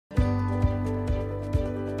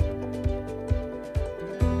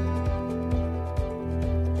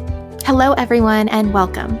Hello, everyone, and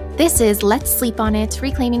welcome. This is Let's Sleep on It,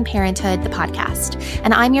 Reclaiming Parenthood, the podcast,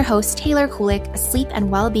 and I'm your host, Taylor Kulik, a sleep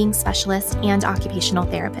and well-being specialist and occupational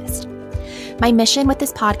therapist. My mission with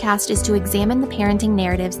this podcast is to examine the parenting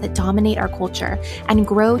narratives that dominate our culture and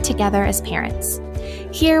grow together as parents.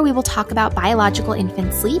 Here, we will talk about biological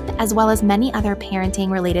infant sleep, as well as many other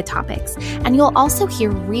parenting-related topics, and you'll also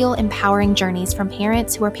hear real empowering journeys from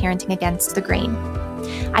parents who are parenting against the grain.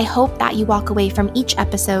 I hope that you walk away from each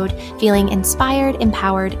episode feeling inspired,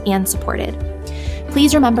 empowered, and supported.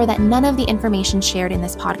 Please remember that none of the information shared in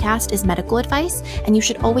this podcast is medical advice, and you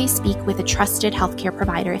should always speak with a trusted healthcare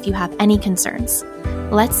provider if you have any concerns.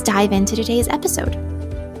 Let's dive into today's episode.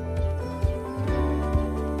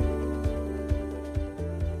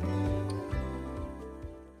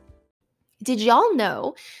 Did y'all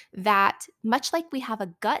know that much like we have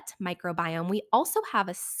a gut microbiome, we also have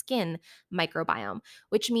a skin microbiome,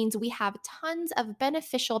 which means we have tons of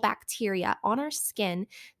beneficial bacteria on our skin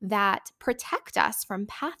that protect us from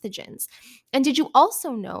pathogens. And did you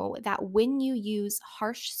also know that when you use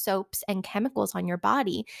harsh soaps and chemicals on your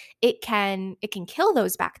body, it can kill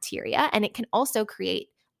those bacteria, and it can also create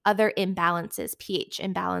other imbalances, pH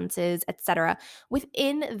imbalances, etc.,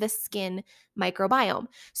 within the skin microbiome.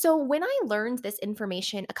 So when I learned this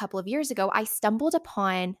information a couple of years ago, I stumbled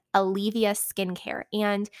upon Alivia Skincare,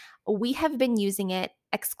 and we have been using it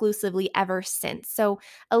exclusively ever since. So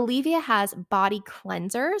Alivia has body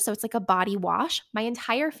cleanser, so it's like a body wash. My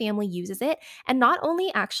entire family uses it, and not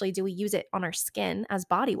only actually do we use it on our skin as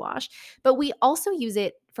body wash, but we also use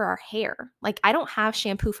it for our hair. Like, I don't have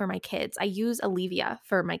shampoo for my kids. I use Alivia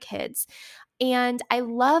for my kids. And I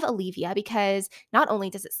love Alivia because not only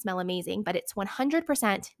does it smell amazing, but it's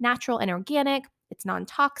 100% natural and organic. It's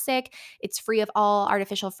non-toxic. It's free of all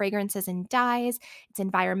artificial fragrances and dyes. It's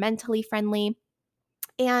environmentally friendly.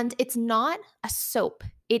 And it's not a soap.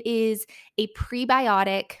 It is a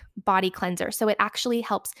prebiotic body cleanser. So it actually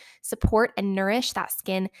helps support and nourish that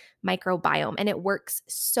skin microbiome. And it works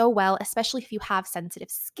so well, especially if you have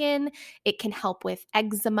sensitive skin. It can help with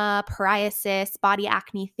eczema, psoriasis, body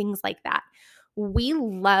acne, things like that. We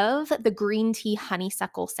love the green tea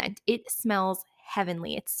honeysuckle scent. It smells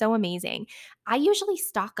heavenly. It's so amazing. I usually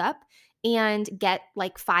stock up and get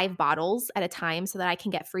like 5 bottles at a time so that I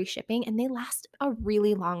can get free shipping, and they last a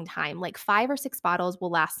really long time. Like 5 or 6 bottles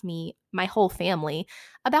will last me, my whole family,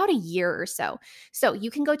 about a year or so. So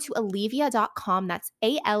you can go to alivia.com, that's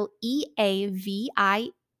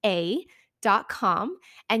ALEAVIA.com,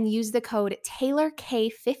 and use the code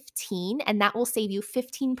TaylorK15, and that will save you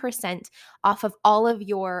 15% off of all of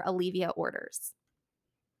your Alivia orders.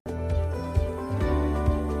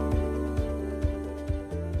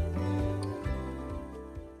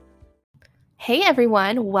 Hey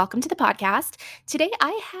everyone, welcome to the podcast. Today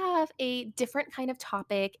I have a different kind of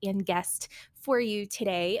topic and guest for you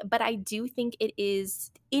today, but I do think it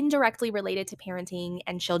is indirectly related to parenting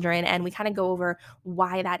and children, and we kind of go over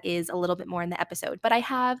why that is a little bit more in the episode. But I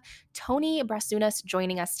have Tony Brasunas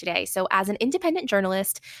joining us today. So as an independent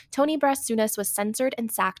journalist, Tony Brasunas was censored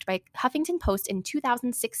and sacked by Huffington Post in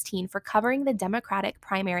 2016 for covering the Democratic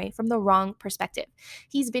primary from the wrong perspective.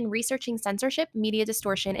 He's been researching censorship, media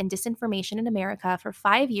distortion, and disinformation in America for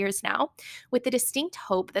 5 years now, with the distinct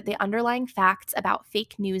hope that the underlying facts about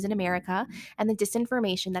fake news in America and the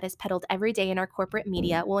disinformation that is peddled every day in our corporate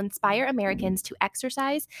media will inspire Americans to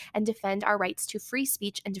exercise and defend our rights to free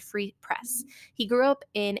speech and to free press. He grew up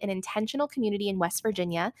in an intentional community in West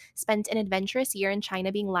Virginia, spent an adventurous year in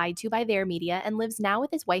China being lied to by their media, and lives now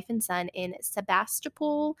with his wife and son in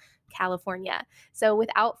Sebastopol, California. So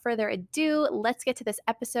without further ado, let's get to this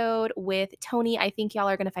episode with Tony. I think y'all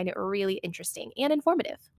are going to find it really interesting and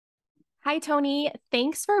informative. Hi, Tony.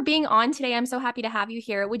 Thanks for being on today. I'm so happy to have you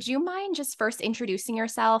here. Would you mind just first introducing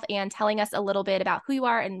yourself and telling us a little bit about who you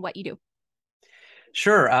are and what you do?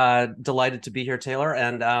 Sure. Delighted to be here, Taylor.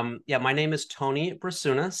 And my name is Tony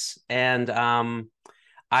Brasunas, and I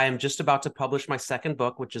am just about to publish my second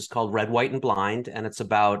book, which is called Red, White, and Blind, and it's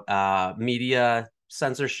about media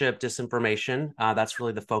censorship, disinformation. That's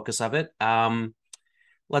really the focus of it.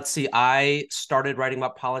 Let's see. I started writing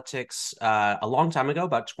about politics a long time ago,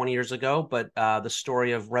 about 20 years ago, but the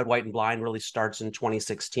story of Red, White, and Blind really starts in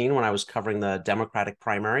 2016 when I was covering the Democratic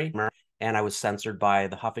primary, and I was censored by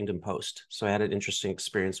the Huffington Post. So I had an interesting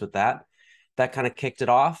experience with that. That kind of kicked it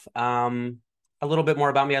off. A little bit more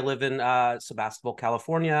about me. I live in Sebastopol,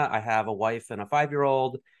 California. I have a wife and a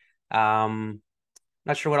 5-year-old.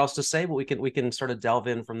 Not sure what else to say, but we can sort of delve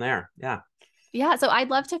in from there. Yeah. Yeah, so I'd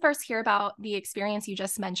love to first hear about the experience you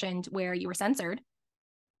just mentioned where you were censored.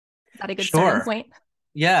 Is that a good starting point?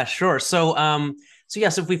 Yeah, sure. So So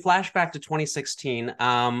yes, if we flash back to 2016,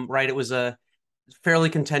 right, it was a fairly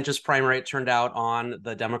contentious primary. It turned out on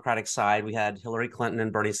the Democratic side. We had Hillary Clinton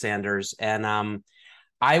and Bernie Sanders, and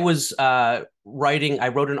I was writing. I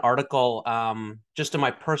wrote an article just in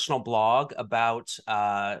my personal blog about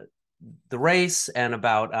the race and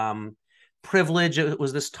about privilege. It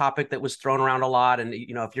was this topic that was thrown around a lot, and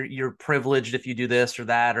you know, if you're privileged if you do this or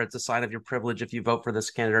that, or it's a sign of your privilege if you vote for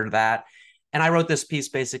this candidate or that. And I wrote this piece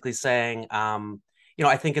basically saying, you know,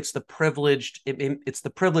 I think it's the it's the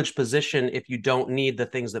privileged position if you don't need the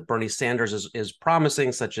things that Bernie Sanders is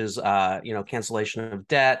promising, such as you know, cancellation of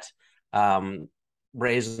debt, um,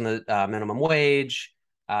 raising the minimum wage,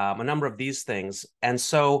 a number of these things. And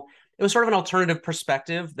so it was sort of an alternative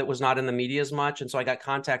perspective that was not in the media as much. And so I got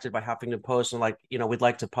contacted by Huffington Post and like, you know, we'd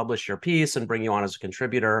like to publish your piece and bring you on as a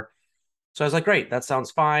contributor. So I was like, great, that sounds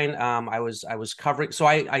fine. I was covering, so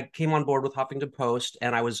I came on board with Huffington Post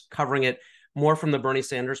and I was covering it more from the Bernie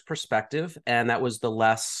Sanders perspective, and that was the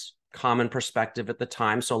less common perspective at the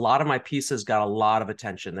time. So a lot of my pieces got a lot of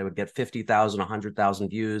attention. They would get 50,000, 100,000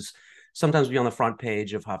 views, sometimes be on the front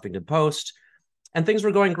page of Huffington Post. And things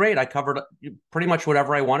were going great. I covered pretty much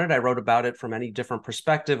whatever I wanted. I wrote about it from any different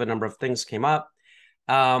perspective. A number of things came up.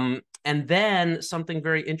 And then something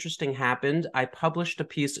very interesting happened. I published a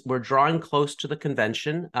piece. We're drawing close to the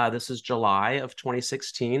convention. This is July of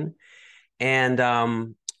 2016.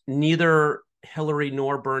 And neither Hillary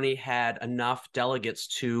nor Bernie had enough delegates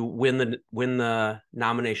to win the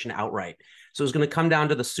nomination outright. So it was going to come down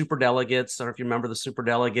to the super delegates. I don't know if you remember the super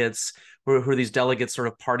delegates, who are these delegates, sort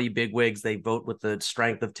of party bigwigs. They vote with the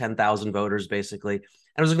strength of 10,000 voters, basically. And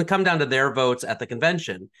it was going to come down to their votes at the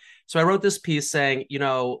convention. So I wrote this piece saying, you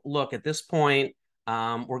know, look, at this point,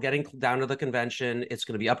 we're getting down to the convention. It's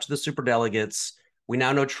going to be up to the super delegates. We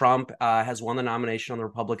now know Trump has won the nomination on the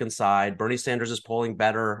Republican side. Bernie Sanders is polling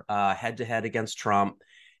better head to head against Trump.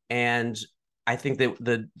 And I think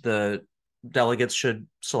that the delegates should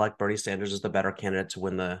select Bernie Sanders as the better candidate to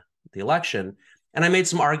win the election. And I made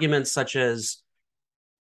some arguments such as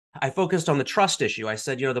I focused on the trust issue. I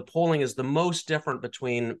said, you know, the polling is the most different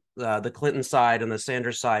between the Clinton side and the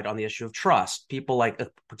Sanders side on the issue of trust. People like,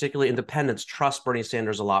 particularly independents, trust Bernie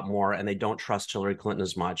Sanders a lot more, and they don't trust Hillary Clinton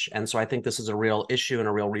as much. And so I think this is a real issue and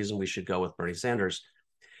a real reason we should go with Bernie Sanders.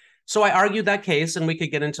 So I argued that case, and we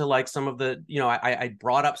could get into like some of the, you know, I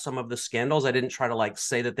brought up some of the scandals. I didn't try to like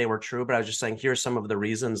say that they were true, but I was just saying, here's some of the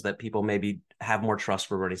reasons that people maybe have more trust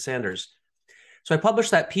for Bernie Sanders. So I published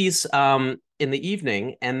that piece in the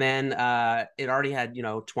evening, and then it already had, you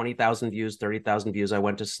know, 20,000 views, 30,000 views. I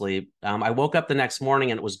went to sleep. I woke up the next morning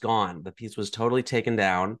and it was gone. The piece was totally taken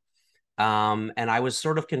down. And I was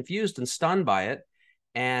sort of confused and stunned by it.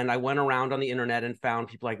 And I went around on the internet and found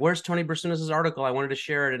people like, where's Tony Brasunas' article? I wanted to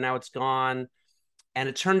share it and now it's gone. And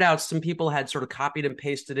it turned out some people had sort of copied and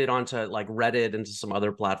pasted it onto like Reddit and to some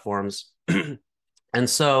other platforms. And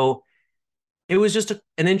so it was just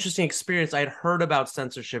an interesting experience. I had heard about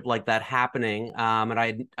censorship like that happening, and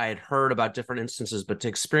I had heard about different instances, but to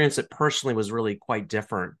experience it personally was really quite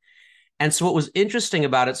different. And so what was interesting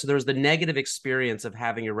about it, so there was the negative experience of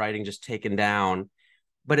having your writing just taken down,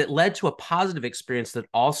 but it led to a positive experience that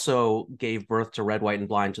also gave birth to Red, White, and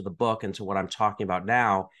Blind, to the book, and to what I'm talking about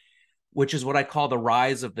now, which is what I call the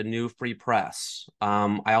rise of the new free press.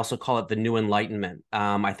 I also call it the new enlightenment.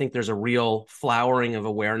 I think there's a real flowering of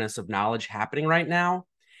awareness of knowledge happening right now.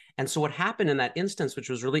 And so what happened in that instance, which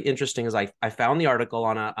was really interesting, is I found the article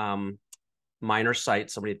on a minor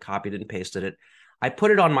site. Somebody had copied it and pasted it. I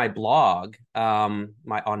put it on my blog, on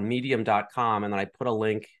medium.com, and then I put a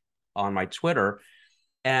link on my Twitter,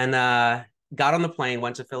 and got on the plane,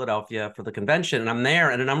 went to Philadelphia for the convention, and I'm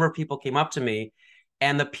there, and a number of people came up to me,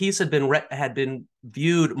 and the piece had been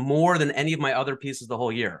viewed more than any of my other pieces the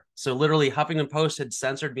whole year. So literally, Huffington Post had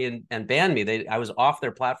censored me and banned me. I was off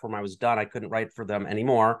their platform. I was done. I couldn't write for them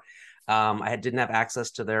anymore. Didn't have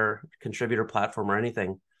access to their contributor platform or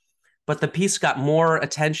anything. But the piece got more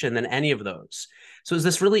attention than any of those. So it was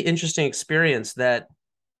this really interesting experience that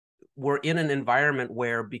we're in an environment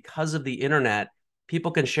where, because of the internet,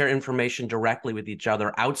 people can share information directly with each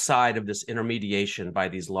other outside of this intermediation by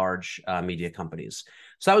these large media companies.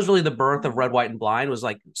 So that was really the birth of Red, White, and Blind. Was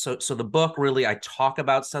like, so the book, really, I talk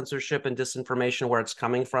about censorship and disinformation, where it's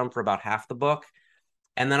coming from, for about half the book.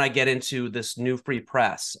 And then I get into this new free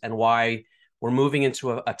press and why we're moving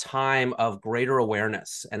into a time of greater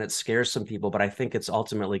awareness, and it scares some people, but I think it's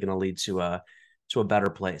ultimately going to lead to a better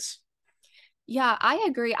place. Yeah, I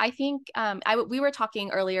agree. I think we were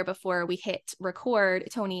talking earlier before we hit record,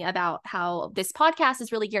 Tony, about how this podcast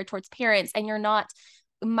is really geared towards parents, and you're not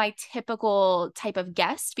my typical type of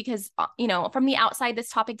guest because, from the outside, this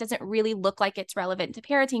topic doesn't really look like it's relevant to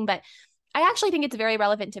parenting, but I actually think it's very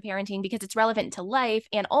relevant to parenting because it's relevant to life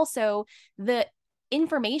and also the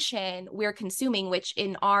information we're consuming, which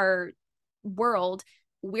in our world,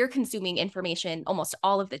 we're consuming information almost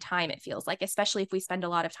all of the time, it feels like, especially if we spend a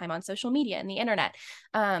lot of time on social media and the internet.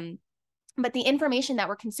 But the information that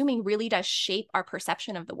we're consuming really does shape our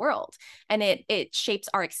perception of the world, and it shapes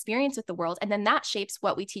our experience with the world, and then that shapes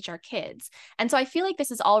what we teach our kids. And so I feel like this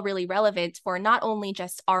is all really relevant for not only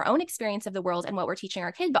just our own experience of the world and what we're teaching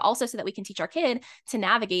our kid, but also so that we can teach our kid to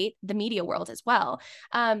navigate the media world as well.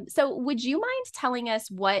 So would you mind telling us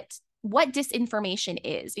what disinformation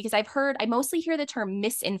is? Because I mostly hear the term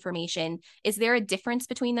misinformation. Is there a difference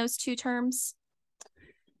between those two terms?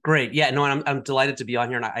 Great. Yeah, no, and I'm delighted to be on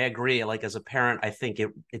here. And I agree. Like as a parent, I think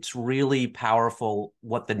it's really powerful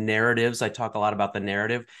what the narratives, I talk a lot about the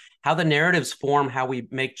narrative, how the narratives form how we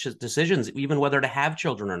make decisions, even whether to have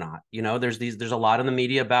children or not. There's a lot in the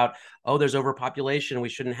media about, oh, there's overpopulation, we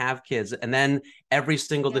shouldn't have kids. And then every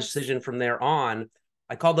single Yes. decision from there on,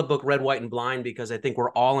 I call the book Red, White, and Blind because I think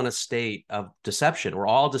we're all in a state of deception. We're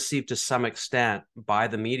all deceived to some extent by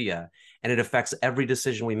the media, and it affects every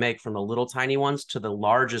decision we make, from the little tiny ones to the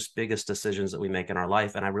largest, biggest decisions that we make in our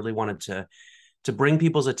life. And I really wanted to bring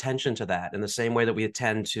people's attention to that in the same way that we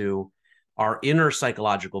attend to our inner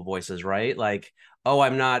psychological voices, right? Like, oh,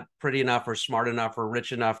 I'm not pretty enough or smart enough or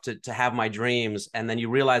rich enough to have my dreams. And then you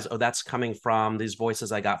realize, oh, that's coming from these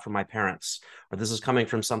voices I got from my parents, or this is coming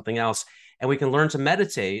from something else. And we can learn to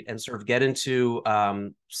meditate and sort of get into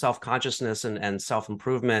self-consciousness and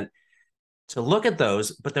self-improvement to look at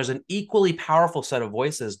those. But there's an equally powerful set of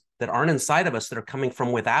voices that aren't inside of us, that are coming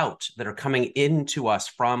from without, that are coming into us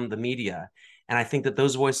from the media. And I think that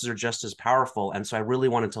those voices are just as powerful. And so I really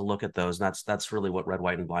wanted to look at those. And that's really what Red,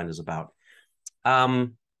 White, and Blind is about.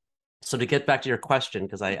 So to get back to your question,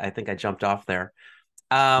 because I think I jumped off there.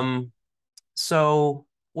 So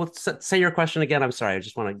well, say your question again. I'm sorry. I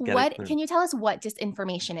just want to get it What clear. can you tell us what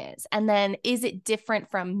disinformation is? And then is it different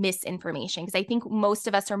from misinformation? Because I think most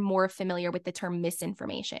of us are more familiar with the term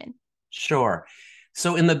misinformation. Sure.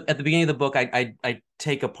 So at the beginning of the book, I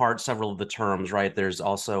take apart several of the terms, right? There's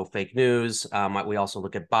also fake news. We also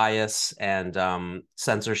look at bias and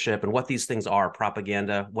censorship and what these things are,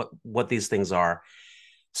 propaganda, what these things are.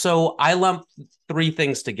 So I lump three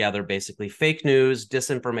things together, basically: fake news,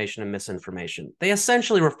 disinformation, and misinformation. They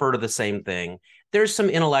essentially refer to the same thing. There's some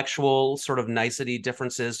intellectual sort of nicety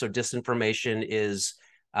differences. So disinformation is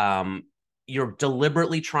you're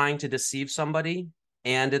deliberately trying to deceive somebody,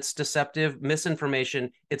 and it's deceptive.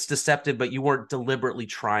 Misinformation, it's deceptive, but you weren't deliberately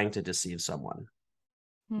trying to deceive someone,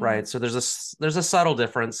 Hmm. right? So there's a subtle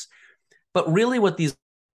difference. But really what these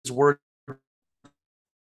words,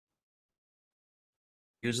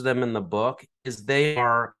 use them in the book, is they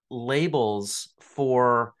are labels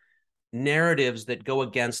for narratives that go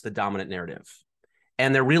against the dominant narrative.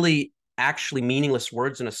 And they're really actually meaningless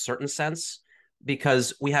words in a certain sense,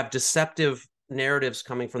 because we have deceptive narratives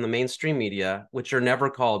coming from the mainstream media, which are never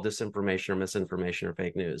called disinformation or misinformation or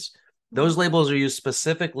fake news. Those labels are used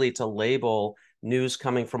specifically to label news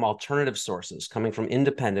coming from alternative sources, coming from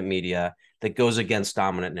independent media that goes against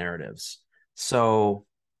dominant narratives. So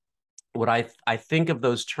what I think of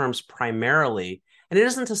those terms primarily, and it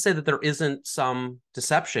isn't to say that there isn't some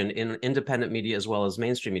deception in independent media as well as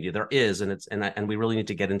mainstream media. There is, and we really need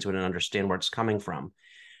to get into it and understand where it's coming from.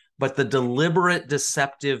 But the deliberate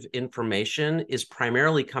deceptive information is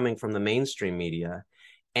primarily coming from the mainstream media,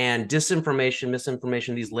 and disinformation,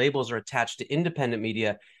 misinformation, these labels are attached to independent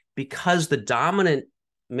media because the dominant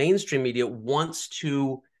mainstream media wants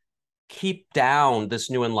to keep down this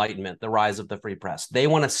new enlightenment, the rise of the free press. They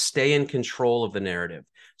want to stay in control of the narrative.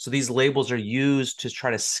 So these labels are used to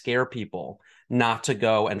try to scare people not to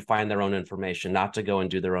go and find their own information, not to go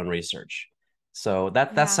and do their own research. So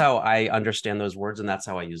that's Yeah. how I understand those words, and that's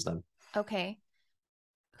how I use them. Okay.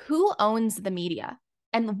 Who owns the media?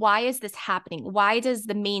 And why is this happening? Why does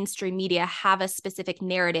the mainstream media have a specific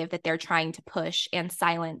narrative that they're trying to push and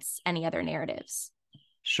silence any other narratives?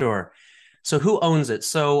 Sure. So who owns it?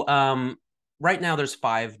 So right now there's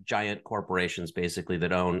five giant corporations basically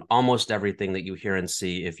that own almost everything that you hear and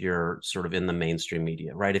see if you're sort of in the mainstream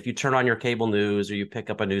media, right? If you turn on your cable news or you pick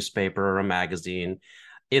up a newspaper or a magazine,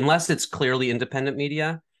 unless it's clearly independent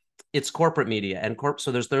media, it's corporate media. And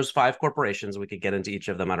so there's those five corporations. We could get into each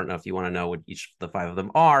of them. I don't know if you want to know what each of the five of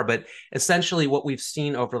them are, but essentially what we've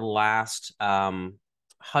seen over the last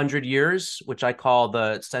 100 years, which I call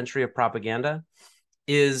the century of propaganda,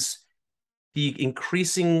 is the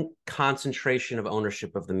increasing concentration of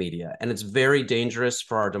ownership of the media. And it's very dangerous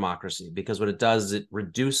for our democracy because what it does is it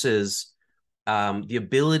reduces the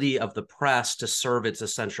ability of the press to serve its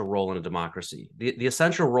essential role in a democracy. The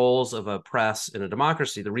essential roles of a press in a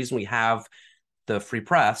democracy, the reason we have the free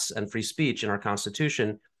press and free speech in our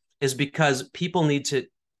Constitution is because people need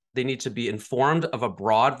to be informed of a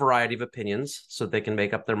broad variety of opinions so they can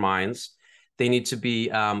make up their minds. They need to be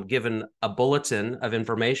given a bulletin of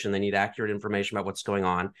information. They need accurate information about what's going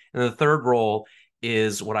on. And the third role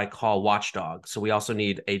is what I call watchdog. So we also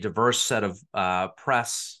need a diverse set of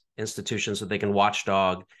press institutions so they can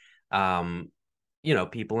watchdog,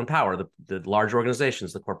 people in power, the large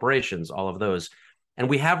organizations, the corporations, all of those. And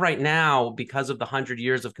we have right now, because of the 100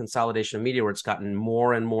 years of consolidation of media, where it's gotten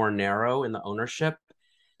more and more narrow in the ownership,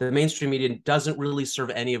 the mainstream media doesn't really serve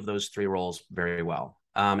any of those three roles very well.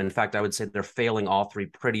 In fact, I would say they're failing all three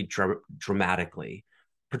pretty dramatically,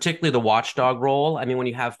 particularly the watchdog role. I mean, when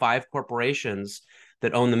you have 5 corporations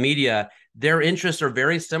that own the media, their interests are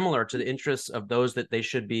very similar to the interests of those that they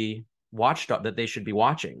should be that they should be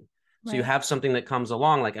watching. So you have something that comes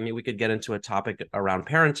along, like, I mean, we could get into a topic around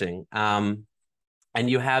parenting. And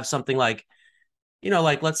you have something like,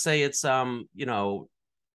 like, let's say it's, I don't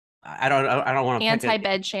want to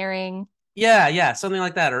anti-bed sharing. Yeah, something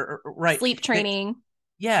like that, or right. Sleep training.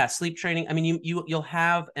 Sleep training. I mean, you'll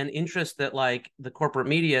have an interest that, like, the corporate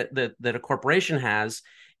media that a corporation has,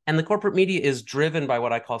 and the corporate media is driven by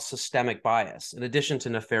what I call systemic bias, in addition to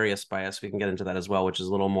nefarious bias. We can get into that as well, which is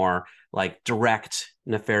a little more like direct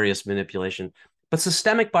nefarious manipulation. But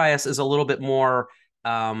systemic bias is a little bit more,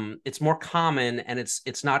 it's more common, and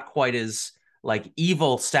it's not quite as like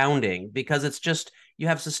evil sounding, because it's just, you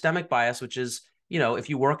have systemic bias, which is, if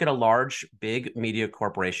you work at a large, big media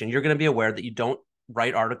corporation, you're going to be aware that you don't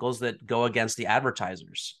write articles that go against the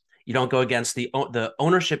advertisers. You don't go against the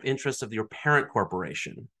ownership interests of your parent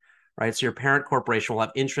corporation, right? So your parent corporation will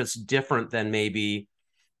have interests different than maybe.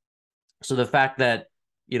 So the fact that,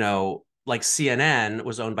 like CNN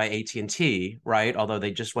was owned by AT&T, right? Although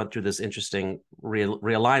they just went through this interesting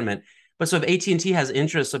realignment. But so if AT&T has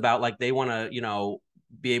interests about, like, they want to,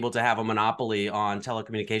 be able to have a monopoly on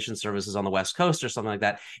telecommunication services on the West Coast or something like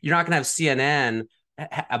that, you're not going to have CNN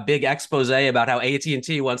a big expose about how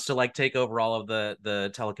AT&T wants to, like, take over all of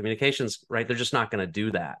the telecommunications, right? They're just not going to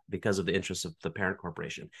do that because of the interests of the parent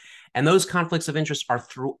corporation. And those conflicts of interest are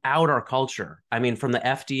throughout our culture. I mean, from the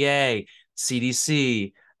FDA,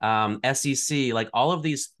 CDC, SEC, like, all of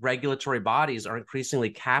these regulatory bodies are increasingly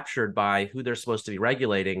captured by who they're supposed to be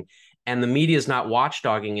regulating. And the media is not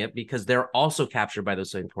watchdogging it because they're also captured by those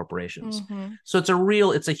same corporations. Mm-hmm. So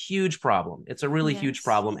it's a huge problem. It's a really huge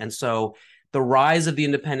problem. And so the rise of the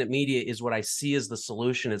independent media is what I see as the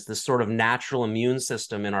solution. It's this sort of natural immune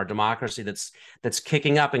system in our democracy that's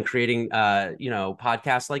kicking up and creating,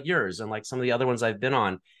 podcasts like yours and like some of the other ones I've been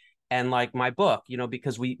on, and like my book,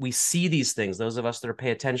 because we see these things. Those of us that are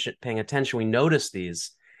paying attention, we notice these,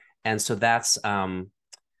 and so that's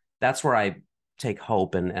where I take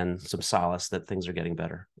hope and some solace that things are getting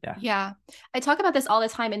better. Yeah. I talk about this all the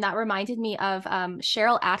time, and that reminded me of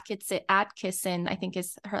Cheryl Attkisson, I think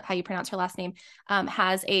is how you pronounce her last name,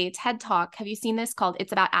 has a TED Talk. Have you seen this? Called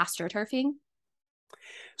It's About Astroturfing.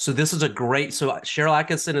 So this is so Cheryl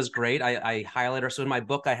Attkisson is great. I highlight her. So in my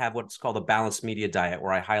book, I have what's called a balanced media diet,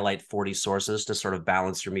 where I highlight 40 sources to sort of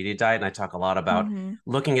balance your media diet. And I talk a lot about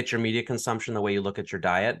looking at your media consumption the way you look at your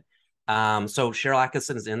diet. So Cheryl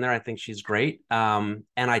Attkisson is in there. I think she's great. And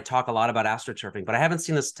I talk a lot about astroturfing, but I haven't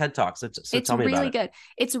seen this TED Talk. So tell me about it. It's really good.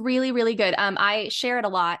 It's really, really good. I share it a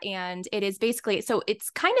lot, and it is basically, so it's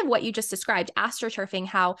kind of what you just described, astroturfing,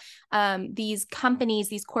 how these companies,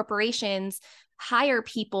 these corporations hire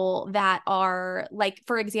people that are, like,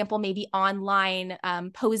 for example, maybe online,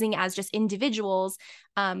 posing as just individuals,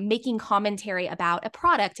 making commentary about a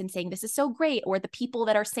product and saying this is so great, or the people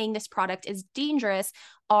that are saying this product is dangerous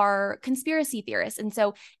are conspiracy theorists. And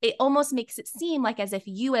so it almost makes it seem like as if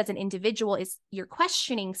you as an individual you're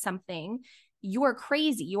questioning something, you're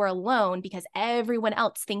crazy, you're alone because everyone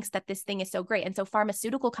else thinks that this thing is so great. And so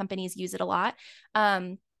pharmaceutical companies use it a lot.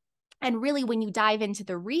 And really, when you dive into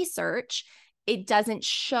the research, it doesn't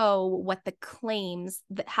show what the claims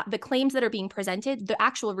that are being presented, the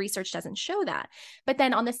actual research doesn't show that. But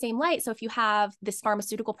then on the same light, so if you have this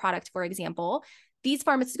pharmaceutical product, for example, these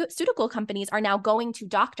pharmaceutical companies are now going to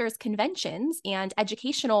doctors' conventions and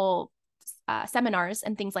educational seminars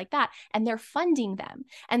and things like that, and they're funding them.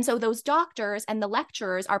 And so those doctors and the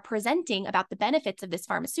lecturers are presenting about the benefits of this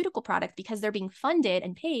pharmaceutical product because they're being funded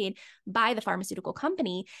and paid by the pharmaceutical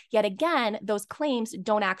company. Yet again, those claims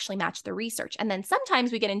don't actually match the research. And then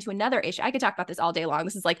sometimes we get into another issue. I could talk about this all day long.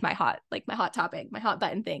 This is like my hot topic, my hot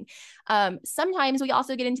button thing. Sometimes we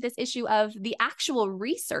also get into this issue of the actual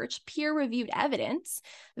research, peer-reviewed evidence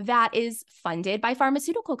that is funded by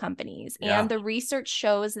pharmaceutical companies. Yeah. And the research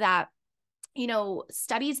shows that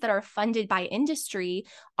studies that are funded by industry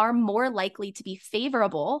are more likely to be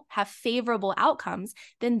favorable, have favorable outcomes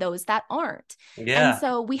than those that aren't. Yeah. And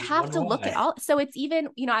so we have to look why. at all. So it's even,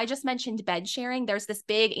 I just mentioned bed sharing. There's this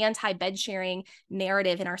big anti-bed sharing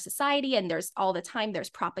narrative in our society. And there's all the time, there's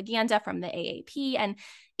propaganda from the AAP. And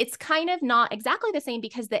it's kind of not exactly the same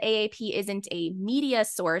because the AAP isn't a media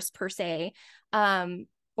source per se.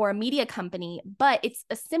 Or a media company, but it's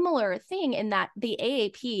a similar thing in that the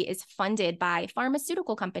AAP is funded by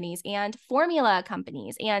pharmaceutical companies and formula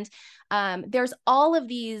companies. And there's all of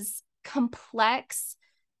these complex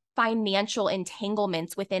financial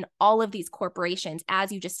entanglements within all of these corporations,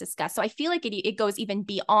 as you just discussed. So I feel like it goes even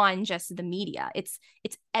beyond just the media. It's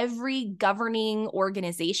every governing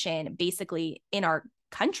organization basically in our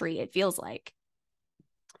country, it feels like.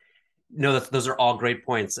 No, those are all great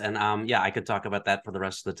points, and yeah, I could talk about that for the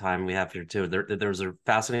rest of the time we have here too. There's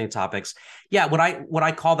fascinating topics. Yeah, what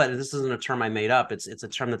I call that, this isn't a term I made up. It's a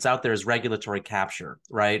term that's out there, is regulatory capture,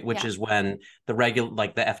 right? Which is when the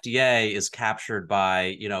like the FDA is captured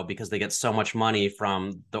by, because they get so much money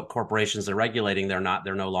from the corporations they're regulating, they're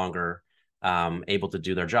no longer able to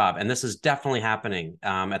do their job, and this is definitely happening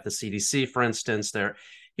at the CDC, for instance.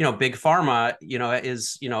 Big pharma,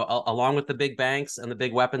 is, along with the big banks and the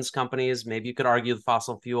big weapons companies, maybe you could argue the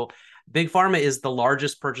fossil fuel, big pharma is the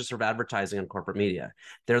largest purchaser of advertising in corporate media.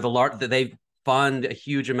 They fund a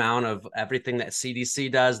huge amount of everything that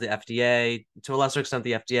CDC does, the FDA, to a lesser extent,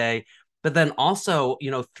 the FDA, but then also,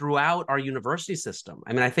 throughout our university system.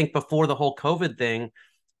 I mean, I think before the whole COVID thing,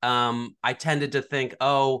 I tended to think,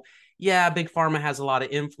 oh, yeah, big pharma has a lot of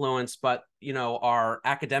influence, but our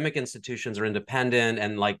academic institutions are independent,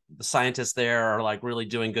 and like the scientists there are like really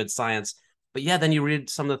doing good science. But yeah, then you read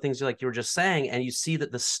some of the things you were just saying, and you see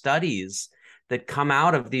that the studies that come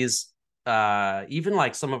out of these, even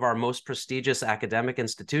like some of our most prestigious academic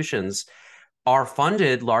institutions, are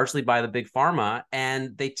funded largely by the big pharma,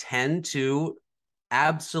 and they tend to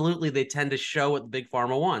show what the big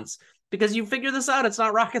pharma wants. Because you figure this out, it's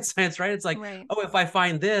not rocket science, right? It's like, right. Oh, if I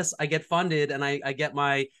find this, I get funded, and I get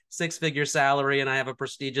my 6-figure salary, and I have a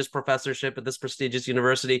prestigious professorship at this prestigious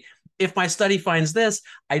university. If my study finds this,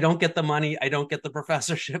 I don't get the money, I don't get the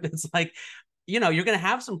professorship. It's like, you're going to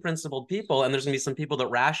have some principled people, and there's going to be some people that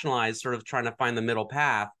rationalize, sort of trying to find the middle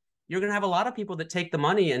path. You're going to have a lot of people that take the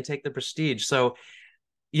money and take the prestige. So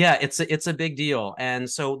yeah, it's a big deal. And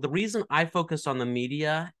so the reason I focus on the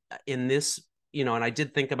media in this, and I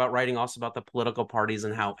did think about writing also about the political parties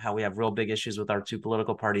and how we have real big issues with our two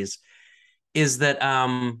political parties, is that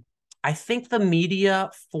I think the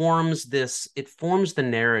media forms the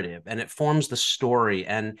narrative, and it forms the story,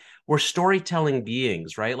 and we're storytelling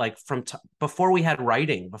beings, right? Like before we had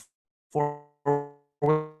writing, before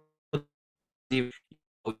we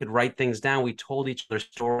could write things down, we told each other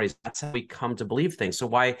stories. That's how we come to believe things. So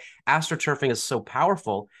why astroturfing is so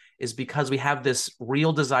powerful is because we have this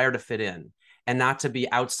real desire to fit in and not to be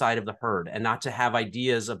outside of the herd, and not to have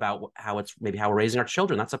ideas about how we're raising our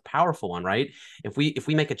children. That's a powerful one, right? If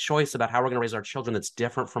we make a choice about how we're going to raise our children that's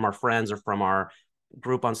different from our friends or from our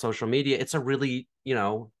group on social media, it's a really,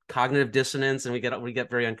 cognitive dissonance, and we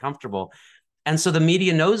get very uncomfortable. And so the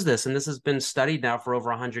media knows this, and this has been studied now for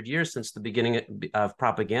over 100 years, since the beginning of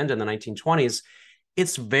propaganda in the 1920s.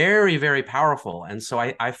 It's very, very powerful. And so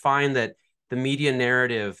I find that the media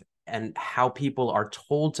narrative and how people are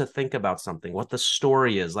told to think about something, what the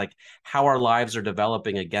story is, like how our lives are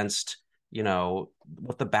developing against,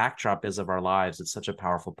 what the backdrop is of our lives, it's such a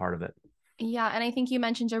powerful part of it. Yeah. And I think you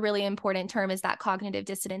mentioned a really important term is that cognitive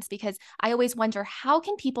dissonance, because I always wonder, how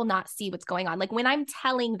can people not see what's going on? Like when I'm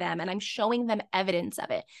telling them and I'm showing them evidence of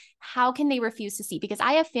it, how can they refuse to see? Because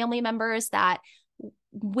I have family members that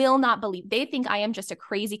will not believe. They think I am just a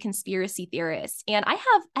crazy conspiracy theorist, and I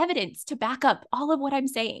have evidence to back up all of what I'm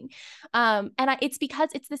saying. It's because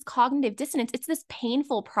it's this cognitive dissonance. It's this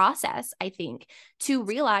painful process, I think, to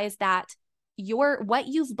realize that what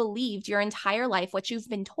you've believed your entire life, what you've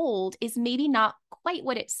been told, is maybe not quite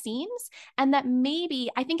what it seems. And that maybe,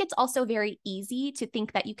 I think it's also very easy to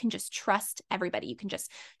think that you can just trust everybody. You can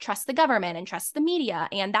just trust the government and trust the media.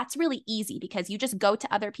 And that's really easy because you just go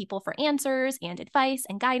to other people for answers and advice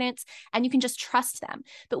and guidance, and you can just trust them.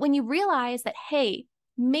 But when you realize that, hey,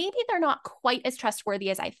 maybe they're not quite as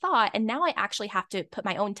trustworthy as I thought. And now I actually have to put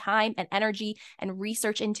my own time and energy and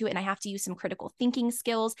research into it. And I have to use some critical thinking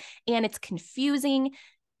skills. And it's confusing.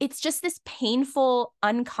 It's just this painful,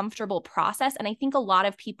 uncomfortable process. And I think a lot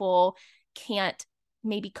of people can't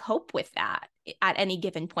maybe cope with that at any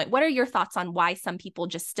given point. What are your thoughts on why some people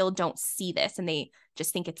just still don't see this and they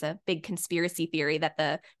just think it's a big conspiracy theory that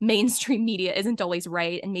the mainstream media isn't always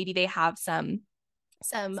right and maybe they have some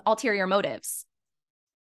ulterior motives?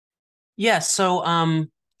 Yeah, so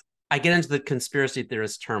I get into the conspiracy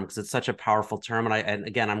theorist term because it's such a powerful term, and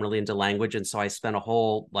again, I'm really into language, and so I spent a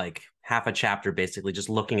whole like half a chapter basically just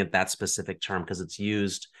looking at that specific term because it's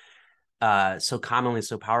used so commonly,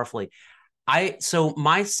 so powerfully. So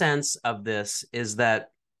my sense of this is that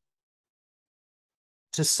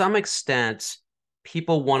to some extent,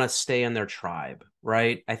 people want to stay in their tribe,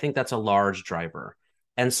 right? I think that's a large driver.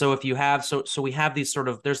 And so if you have so we have these sort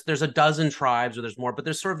of there's a dozen tribes or there's more, but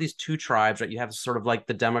there's sort of these two tribes, right? You have sort of like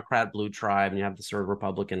the Democrat blue tribe and you have the sort of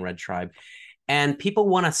Republican red tribe. And people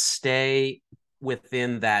want to stay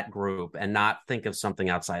within that group and not think of something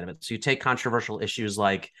outside of it. So you take controversial issues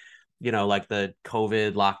like, like the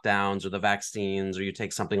COVID lockdowns or the vaccines, or you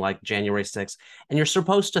take something like January 6th, and you're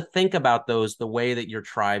supposed to think about those the way that your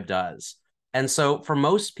tribe does. And so for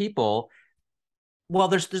most people, well,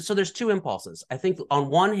 there's two impulses. I think on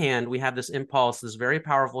one hand, we have this impulse, this very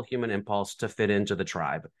powerful human impulse to fit into the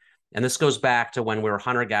tribe. And this goes back to when we were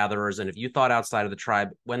hunter gatherers. And if you thought outside of the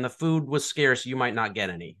tribe, when the food was scarce, you might not get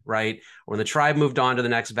any, right? Or when the tribe moved on to the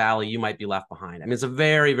next valley, you might be left behind. I mean, it's a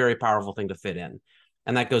very, very powerful thing to fit in.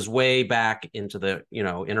 And that goes way back into the,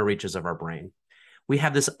 inner reaches of our brain. We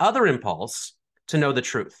have this other impulse to know the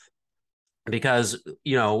truth because,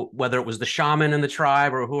 whether it was the shaman in the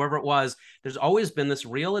tribe or whoever it was, there's always been this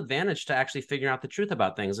real advantage to actually figuring out the truth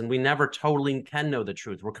about things. And we never totally can know the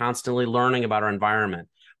truth. We're constantly learning about our environment.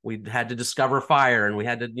 We had to discover fire, and we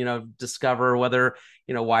had to, discover whether,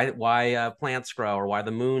 why plants grow or why the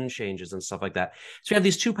moon changes and stuff like that. So you have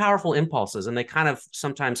these two powerful impulses, and they kind of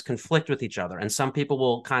sometimes conflict with each other. And some people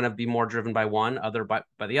will kind of be more driven by one, other by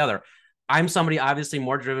the other. I'm somebody obviously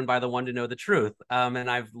more driven by the one to know the truth. And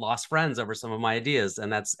I've lost friends over some of my ideas,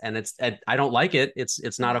 and I don't like it.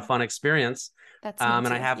 It's not a fun experience. That's me too. And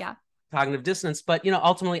I have cognitive dissonance, but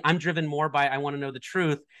ultimately I'm driven more by, I want to know the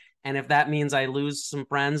truth. And if that means I lose some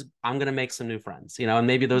friends, I'm going to make some new friends, and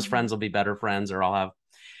maybe those friends will be better friends, or I'll have.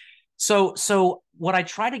 So what I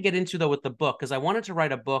try to get into though with the book, because I wanted to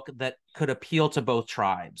write a book that could appeal to both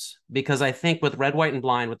tribes, because I think with Red, White, and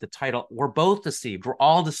Blind, with the title, we're both deceived. We're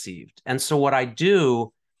all deceived. And so what I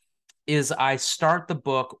do is I start the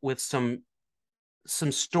book with some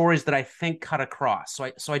stories that I think cut across.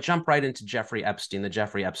 So I jump right into Jeffrey Epstein, the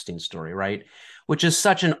Jeffrey Epstein story, right? Which is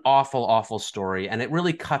such an awful, awful story. And it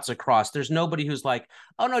really cuts across. There's nobody who's like,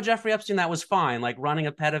 oh no, Jeffrey Epstein, that was fine. Like running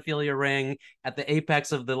a pedophilia ring at the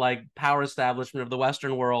apex of the like power establishment of the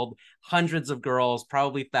Western world, hundreds of girls,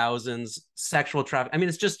 probably thousands, sexual trafficking. I mean,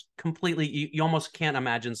 it's just completely, you almost can't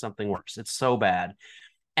imagine something worse. It's so bad.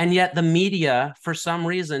 And yet the media, for some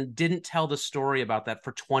reason, didn't tell the story about that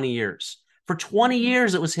for 20 years. For 20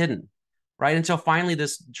 years, it was hidden, right? Until finally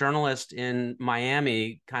this journalist in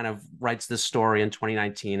Miami kind of writes this story in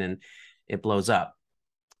 2019 and it blows up.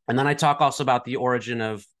 And then I talk also about the origin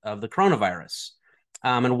of the coronavirus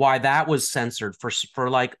and why that was censored for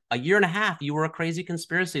like a year and a half. You were a crazy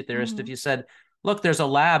conspiracy theorist if you said, look, there's a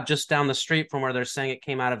lab just down the street from where they're saying it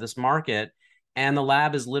came out of this market. And the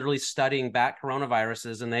lab is literally studying bat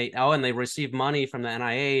coronaviruses, and they receive money from the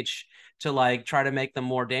NIH to like try to make them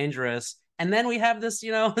more dangerous. And then we have this,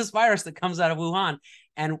 this virus that comes out of Wuhan,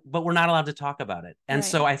 but we're not allowed to talk about it. And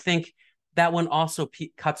so I think that one also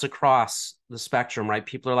cuts across the spectrum, right?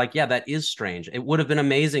 People are like, yeah, that is strange. It would have been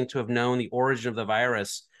amazing to have known the origin of the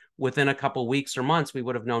virus within a couple of weeks or months. We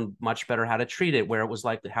would have known much better how to treat it, where it was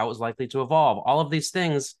likely, how it was likely to evolve. All of these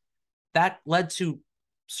things that led to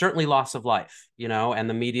certainly loss of life, and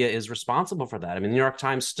the media is responsible for that. I mean, the New York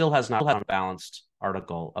Times still has not a balanced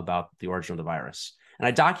article about the origin of the virus. And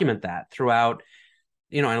I document that throughout,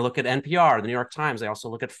 I look at NPR, the New York Times. I also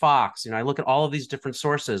look at Fox. I look at all of these different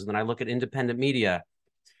sources. And then I look at independent media.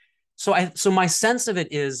 So my sense of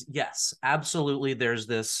it is, yes, absolutely. There's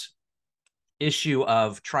this issue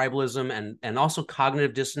of tribalism and also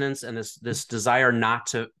cognitive dissonance and this desire not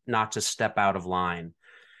to step out of line.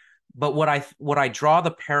 But what I draw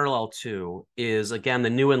the parallel to is, again, the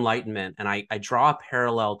new Enlightenment, and I draw a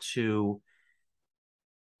parallel to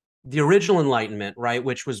the original Enlightenment, right,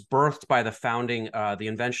 which was birthed by the founding, the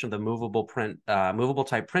invention of the movable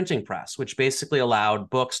type printing press, which basically allowed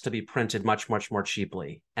books to be printed much, much more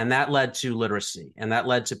cheaply, and that led to literacy, and that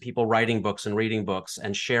led to people writing books and reading books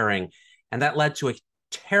and sharing, and that led to a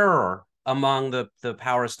terror among the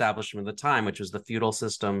power establishment of the time, which was the feudal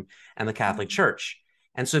system and the Catholic Mhm. Church.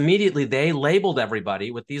 And so immediately they labeled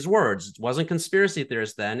everybody with these words. It wasn't conspiracy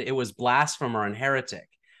theorists then; it was blasphemer and heretic,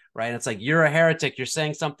 right? And it's like, you're a heretic. You're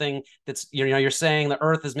saying something that's, you're saying the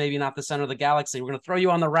earth is maybe not the center of the galaxy. We're going to throw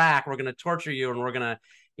you on the rack. We're going to torture you. And we're going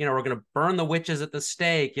to burn the witches at the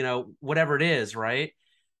stake, whatever it is. Right.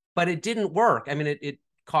 But it didn't work. I mean, it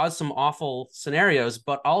caused some awful scenarios,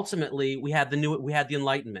 but ultimately we had the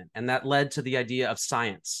Enlightenment, and that led to the idea of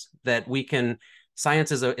science, that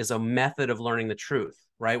science is a method of learning the truth,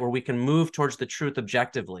 right? Where we can move towards the truth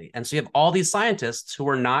objectively. And so you have all these scientists who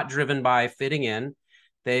are not driven by fitting in,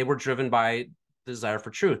 they were driven by the desire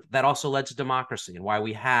for truth. That also led to democracy and why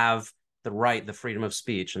we have the right, the freedom of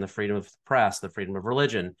speech and the freedom of the press, the freedom of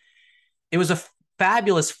religion. It was a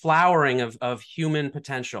fabulous flowering of human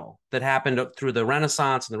potential that happened through the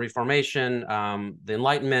Renaissance and the Reformation. The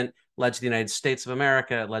Enlightenment led to the United States of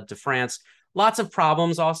America, it led to France. Lots of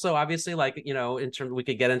problems also, obviously, like, in terms, we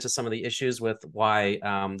could get into some of the issues with why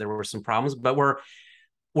there were some problems, but we're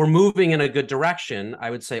moving in a good direction,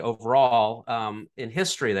 I would say, overall, in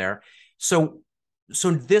history there. So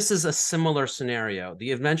this is a similar scenario.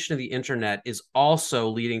 The invention of the internet is also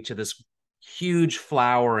leading to this huge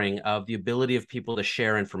flowering of the ability of people to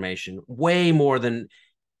share information, way more than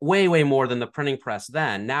way more than the printing press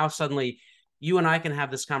then. Now suddenly you and I can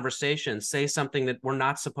have this conversation, say something that we're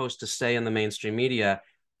not supposed to say in the mainstream media,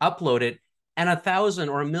 upload it, and 1,000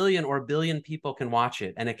 or 1,000,000 or 1,000,000,000 people can watch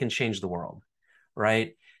it, and it can change the world,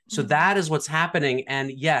 right? So Mhm. that is what's happening.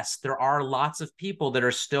 And yes, there are lots of people that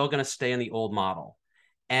are still going to stay in the old model.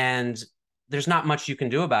 And there's not much you can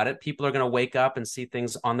do about it. People are going to wake up and see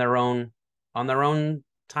things on their own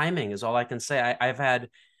timing, is all I can say. I've had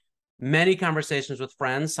many conversations with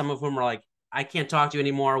friends, some of whom are like, I can't talk to you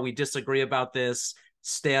anymore. We disagree about this.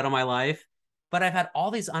 Stay out of my life. But I've had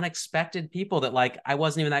all these unexpected people that, like, I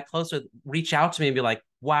wasn't even that close with, reach out to me and be like,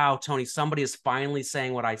 wow, Tony, somebody is finally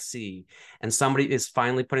saying what I see. And somebody is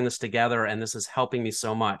finally putting this together. And this is helping me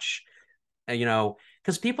so much. And,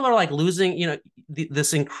 because people are like losing,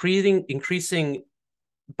 this increasing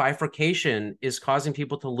bifurcation is causing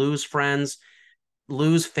people to lose friends,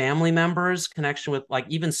 lose family members, connection with, like,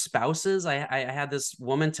 even spouses. I had this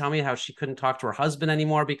woman tell me how she couldn't talk to her husband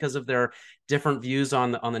anymore because of their different views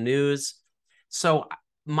on the news. So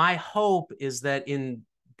my hope is that in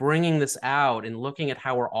bringing this out and looking at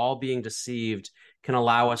how we're all being deceived can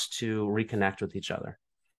allow us to reconnect with each other.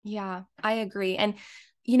 Yeah, I agree. And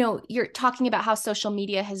you're talking about how social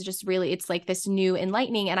media has just really, it's like this new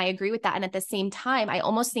enlightening. And I agree with that. And at the same time, I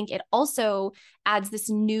almost think it also adds this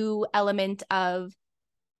new element of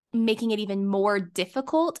making it even more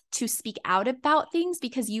difficult to speak out about things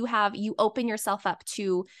because you open yourself up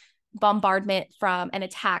to bombardment from and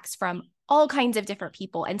attacks from all kinds of different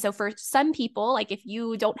people. And so for some people, like if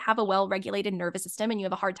you don't have a well-regulated nervous system and you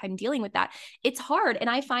have a hard time dealing with that, it's hard. And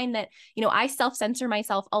I find that, I self-censor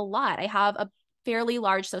myself a lot. I have a fairly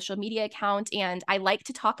large social media account and I like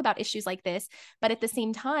to talk about issues like this, but at the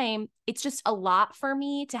same time, it's just a lot for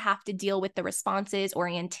me to have to deal with the responses or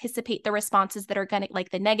anticipate the responses that are going to, like,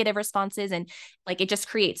 the negative responses, and like it just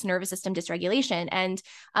creates nervous system dysregulation. And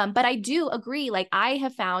but I do agree, like I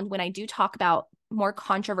have found when I do talk about more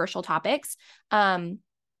controversial topics,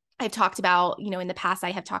 I've talked about, in the past, I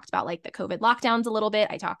have talked about like the COVID lockdowns a little bit.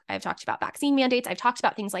 I've talked about vaccine mandates. I've talked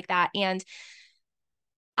about things like that. And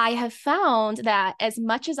I have found that as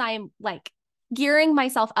much as I'm like gearing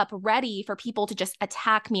myself up ready for people to just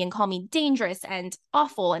attack me and call me dangerous and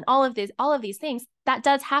awful and all of these things, that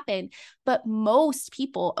does happen. But most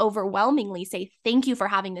people overwhelmingly say, thank you for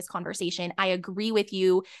having this conversation. I agree with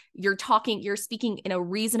you. You're speaking in a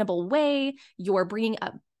reasonable way. You're bringing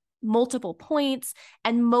up multiple points,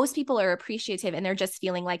 and most people are appreciative and they're just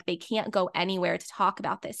feeling like they can't go anywhere to talk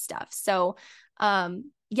about this stuff. So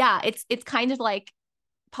yeah, it's kind of like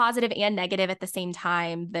positive and negative at the same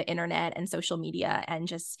time, the internet and social media. And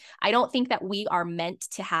just, I don't think that we are meant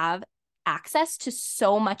to have access to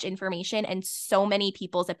so much information and so many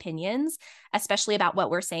people's opinions, especially about what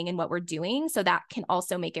we're saying and what we're doing. So that can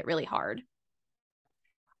also make it really hard.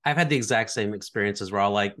 I've had the exact same experiences where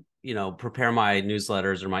I'll, like, prepare my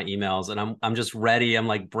newsletters or my emails, and I'm just ready. I'm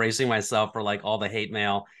like bracing myself for like all the hate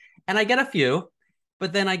mail. And I get a few,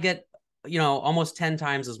 but then I get almost 10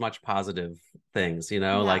 times as much positive things,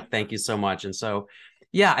 Yeah. like thank you so much. And so,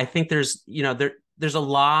 yeah, I think there's a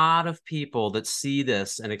lot of people that see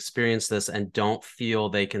this and experience this and don't feel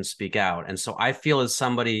they can speak out. And so I feel, as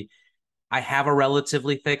somebody, I have a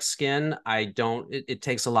relatively thick skin. I don't, it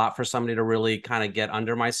takes a lot for somebody to really kind of get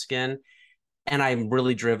under my skin. And I'm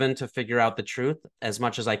really driven to figure out the truth as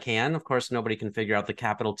much as I can. Of course, nobody can figure out the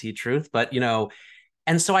capital T truth, but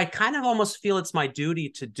and so I kind of almost feel it's my duty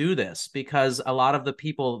to do this, because a lot of the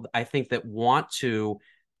people I think that want to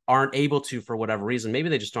aren't able to for whatever reason. Maybe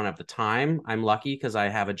they just don't have the time. I'm lucky because I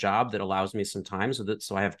have a job that allows me some time,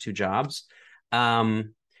 so I have two jobs.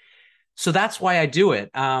 Um, so that's why I do it.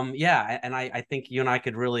 Yeah, and I think you and I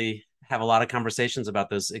could really have a lot of conversations about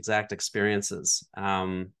those exact experiences.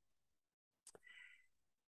 And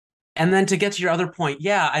then to get to your other point,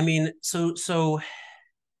 yeah, I mean, so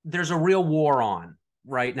there's a real war on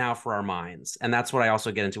right now for our minds, and that's what I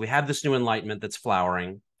also get into. We have this new enlightenment that's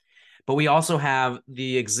flowering, but we also have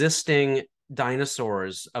the existing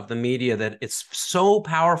dinosaurs of the media that it's so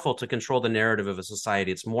powerful to control the narrative of a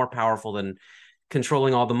society. It's more powerful than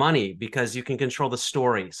controlling all the money, because you can control the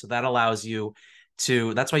story. So that allows you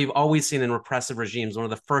to, that's why you've always seen in repressive regimes, one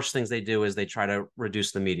of the first things they do is they try to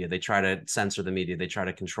reduce the media. They try to censor the media. They try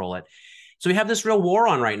to control it. So we have this real war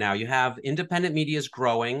on right now. You have independent media is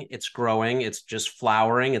growing. It's growing. It's just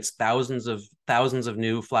flowering. It's thousands of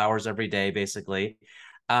new flowers every day, basically.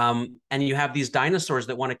 And you have these dinosaurs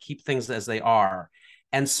that want to keep things as they are.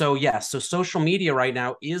 And so, yes, so social media right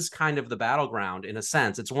now is kind of the battleground in a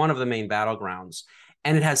sense. It's one of the main battlegrounds.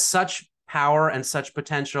 And it has such power and such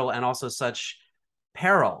potential and also such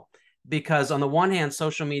peril, because on the one hand,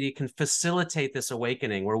 social media can facilitate this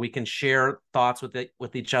awakening where we can share thoughts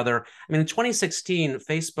with each other. I mean, in 2016,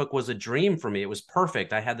 Facebook was a dream for me. It was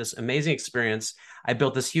perfect. I had this amazing experience. I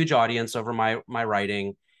built this huge audience over my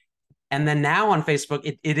writing. And then now on Facebook,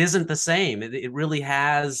 it isn't the same. It really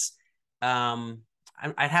has. We'd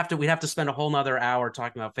have to spend a whole nother hour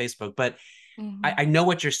talking about Facebook, but I know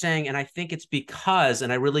what you're saying. And I think it's because,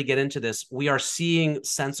 and I really get into this, we are seeing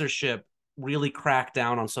censorship really crack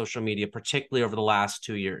down on social media, particularly over the last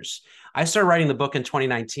 2 years. I started writing the book in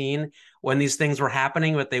 2019 when these things were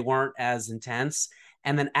happening, but they weren't as intense.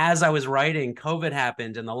 And then as I was writing, COVID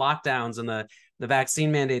happened, and the lockdowns and the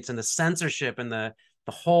vaccine mandates and the censorship and the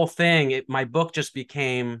whole thing. My book just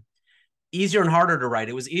became easier and harder to write.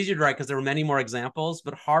 It was easier to write because there were many more examples,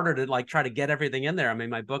 but harder to like try to get everything in there. I mean,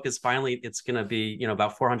 my book is finally, it's going to be,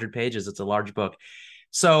 about 400 pages. It's a large book.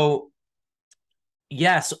 So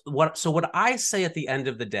yes, what I say at the end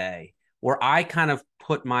of the day, where I kind of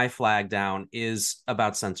put my flag down, is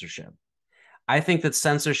about censorship. I think that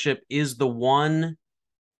censorship is the one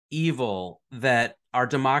evil that our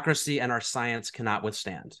democracy and our science cannot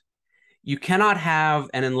withstand. You cannot have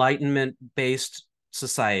an enlightenment based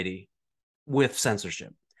society with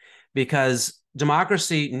censorship, because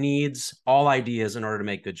democracy needs all ideas in order to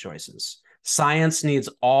make good choices. Science needs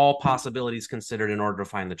all possibilities considered in order to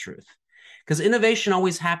find the truth, because innovation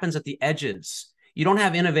always happens at the edges. You don't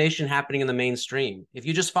have innovation happening in the mainstream. If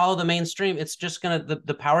you just follow the mainstream, it's just going to,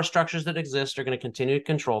 the power structures that exist are going to continue to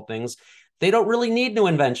control things. They don't really need new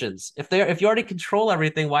inventions. If you already control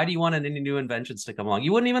everything, why do you want any new inventions to come along?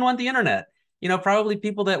 You wouldn't even want the internet. Probably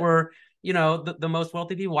people that were, the most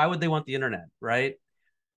wealthy people, why would they want the internet, right?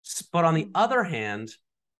 But on the other hand,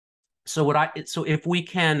 so if we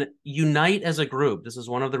can unite as a group, this is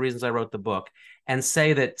one of the reasons I wrote the book, and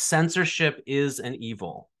say that censorship is an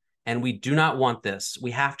evil and we do not want this.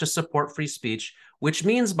 We have to support free speech, which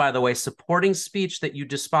means, by the way, supporting speech that you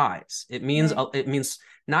despise. It means Right. it means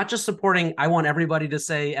not just supporting, I want everybody to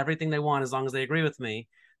say everything they want as long as they agree with me.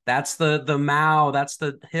 That's the Mao, that's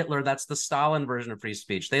the Hitler, that's the Stalin version of free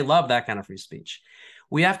speech. They love that kind of free speech.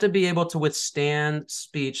 We have to be able to withstand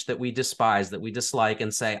speech that we despise, that we dislike,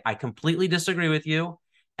 and say, I completely disagree with you,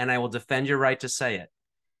 and I will defend your right to say it.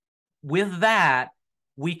 With that,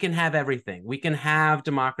 we can have everything. We can have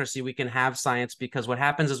democracy, we can have science, because what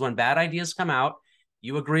happens is when bad ideas come out,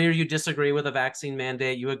 you agree or you disagree with a vaccine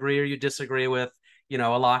mandate, you agree or you disagree with, a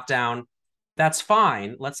lockdown, that's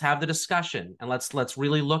fine. Let's have the discussion and let's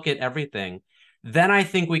really look at everything. Then I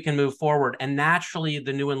think we can move forward, and naturally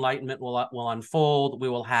the new enlightenment will unfold. We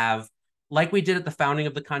will have, like we did at the founding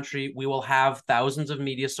of the country, we will have thousands of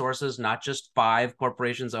media sources, not just 5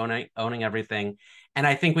 corporations owning everything. And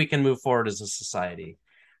I think we can move forward as a society.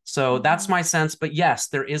 So that's my sense. But yes,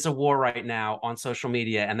 there is a war right now on social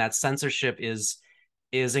media, and that censorship is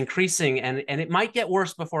increasing, and it might get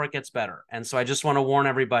worse before it gets better. And so I just want to warn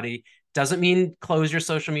everybody, doesn't mean close your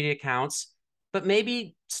social media accounts, but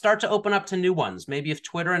maybe start to open up to new ones. Maybe if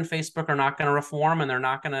Twitter and Facebook are not going to reform and they're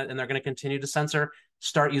going to continue to censor,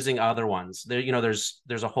 start using other ones. There,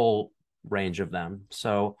 there's a whole range of them.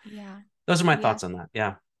 So Yeah. those are my Yeah. thoughts on that.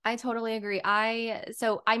 Yeah. I totally agree. It's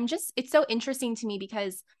so interesting to me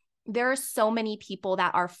because there are so many people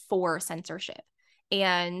that are for censorship.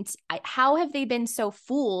 And how have they been so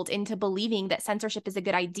fooled into believing that censorship is a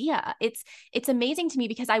good idea? It's amazing to me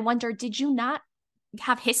because I wonder, did you not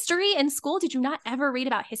have history in school? Did you not ever read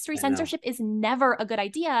about history? I know. Censorship is never a good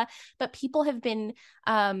idea, but people have been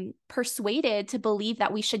persuaded to believe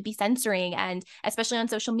that we should be censoring, and especially on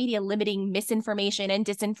social media, limiting misinformation and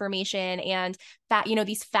disinformation, and that,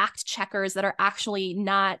 these fact checkers that are actually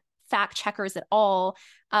not fact checkers at all.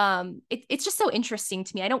 It's just so interesting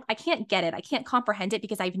to me. I can't get it. I can't comprehend it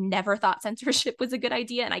because I've never thought censorship was a good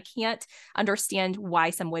idea, and I can't understand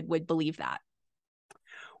why someone would believe that.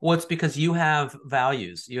 Well, it's because you have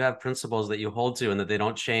values, you have principles that you hold to, and that they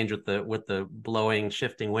don't change with the blowing,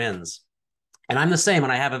 shifting winds. And I'm the same,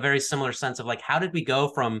 and I have a very similar sense of like, how did we go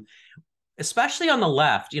from, especially on the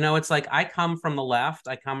left? It's like I come from the left.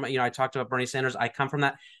 I talked about Bernie Sanders. I come from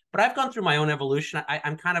that, but I've gone through my own evolution.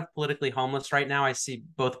 I'm kind of politically homeless right now. I see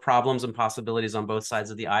both problems and possibilities on both sides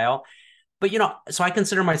of the aisle. But so I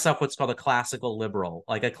consider myself what's called a classical liberal,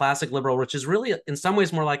 like a classic liberal, which is really in some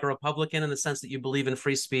ways more like a Republican in the sense that you believe in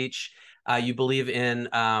free speech, you believe in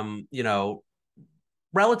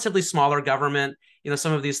relatively smaller government,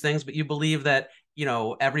 some of these things, but you believe that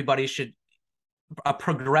everybody should, a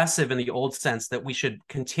progressive in the old sense, that we should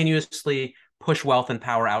continuously push wealth and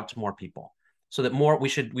power out to more people, so that more we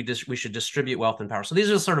should distribute wealth and power. So these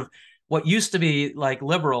are sort of what used to be like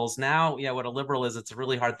liberals. Now, yeah, what a liberal is, it's a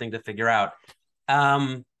really hard thing to figure out.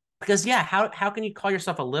 Because yeah, how can you call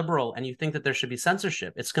yourself a liberal and you think that there should be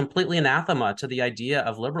censorship? It's completely anathema to the idea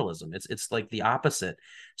of liberalism. It's like the opposite.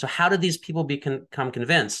 So how did these people become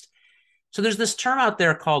convinced? So there's this term out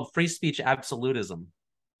there called free speech absolutism,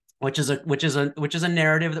 which is a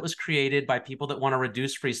narrative that was created by people that want to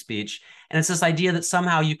reduce free speech. And it's this idea that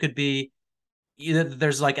somehow you could be,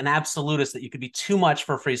 there's like an absolutist, that you could be too much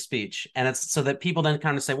for free speech. And it's so that people then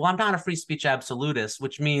kind of say, well, I'm not a free speech absolutist,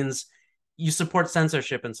 which means you support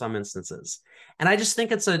censorship in some instances. And I just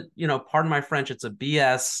think it's pardon my French, it's a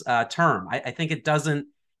BS term. I think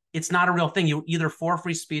it's not a real thing. You're either for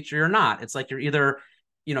free speech or you're not. It's like you're either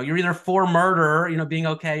for murder, being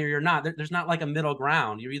okay, or you're not. There's not like a middle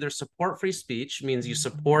ground. You either support free speech, means you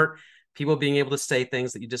support people being able to say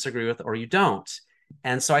things that you disagree with, or you don't.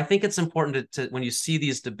 And so I think it's important to when you see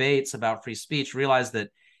these debates about free speech, realize that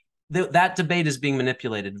that debate is being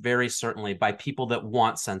manipulated very certainly by people that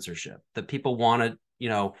want censorship, that people want to,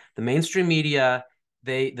 the mainstream media,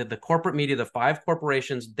 the corporate media, the five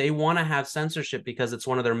corporations, they want to have censorship because it's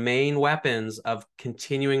one of their main weapons of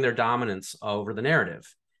continuing their dominance over the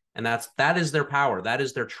narrative. And that is their power. That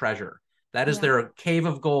is their treasure. That is their cave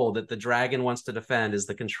of gold that the dragon wants to defend, is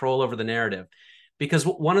the control over the narrative. Because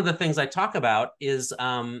one of the things I talk about is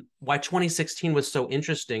why 2016 was so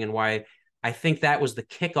interesting, and why I think that was the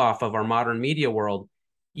kickoff of our modern media world.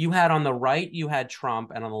 You had on the right, you had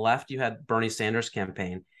Trump, and on the left, you had Bernie Sanders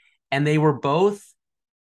campaign. And they were both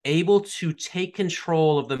able to take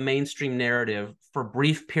control of the mainstream narrative for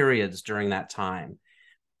brief periods during that time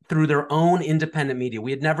through their own independent media.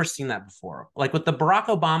 We had never seen that before. Like with the Barack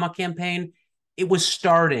Obama campaign, it was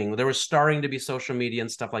starting. There was starting to be social media and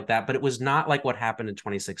stuff like that, but it was not like what happened in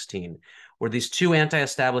 2016, where these two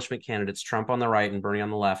anti-establishment candidates, Trump on the right and Bernie on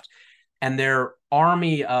the left, and their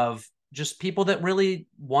army of just people that really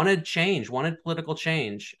wanted change, wanted political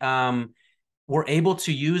change, were able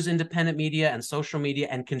to use independent media and social media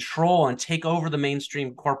and control and take over the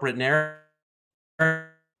mainstream corporate narrative.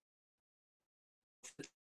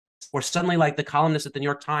 Where suddenly, like, the columnists at the New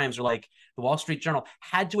York Times or like the Wall Street Journal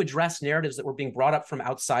had to address narratives that were being brought up from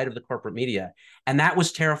outside of the corporate media. And that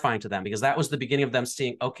was terrifying to them, because that was the beginning of them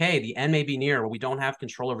seeing, okay, the end may be near where we don't have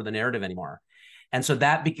control over the narrative anymore. And so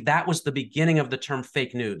that was the beginning of the term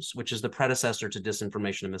fake news, which is the predecessor to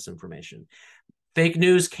disinformation and misinformation. Fake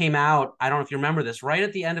news came out, I don't know if you remember this, right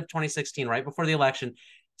at the end of 2016, right before the election.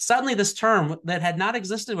 Suddenly this term that had not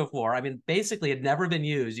existed before, I mean, basically had never been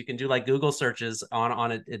used. You can do like Google searches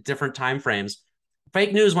on it at different time frames.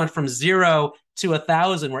 Fake news went from 0 to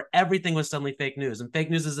 1,000, where everything was suddenly fake news. And fake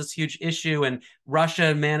news is this huge issue. And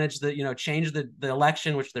Russia managed change the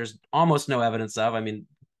election, which there's almost no evidence of. I mean,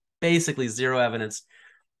 basically zero evidence.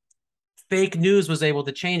 Fake news was able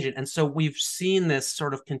to change it. And so we've seen this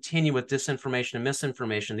sort of continue with disinformation and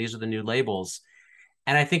misinformation. These are the new labels.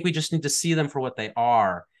 And I think we just need to see them for what they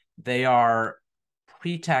are. They are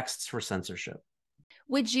pretexts for censorship.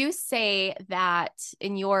 Would you say that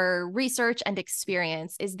in your research and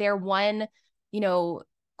experience, is there one, you know,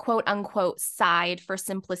 quote unquote side for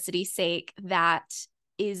simplicity's sake that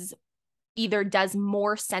is either does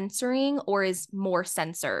more censoring or is more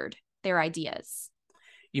censored their ideas?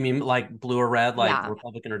 You mean like blue or red, like Yeah.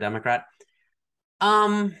 Republican or Democrat?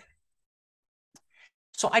 Um,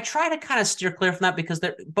 so I try to kind of steer clear from that because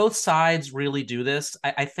both sides really do this.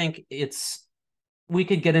 I think it's we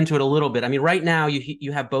could get into it a little bit. I mean, right now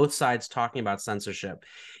you have both sides talking about censorship.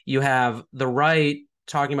 You have the right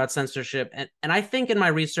talking about censorship, and I think in my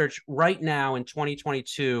research right now in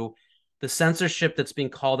 2022, the censorship that's being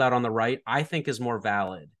called out on the right, I think, is more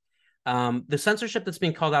valid. The censorship that's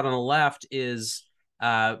being called out on the left is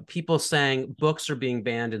people saying books are being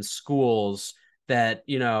banned in schools. That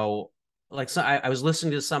like so I was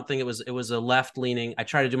listening to something. It was a left leaning. I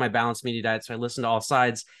try to do my balanced media diet, so I listen to all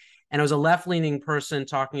sides, and it was a left leaning person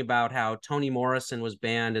talking about how Toni Morrison was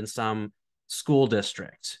banned in some school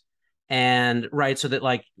district. And right, so that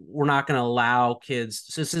like we're not going to allow kids.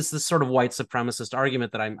 So this is this sort of white supremacist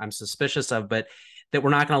argument that I'm suspicious of, but that we're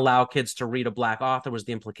not going to allow kids to read a black author was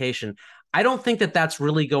the implication. I don't think that that's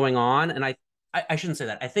really going on, and I shouldn't say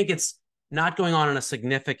that. I think it's not going on in a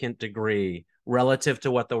significant degree relative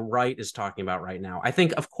to what the right is talking about right now. I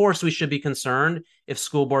think, of course, we should be concerned if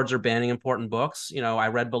school boards are banning important books. I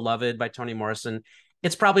read Beloved by Toni Morrison.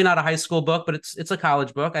 It's probably not a high school book, but it's a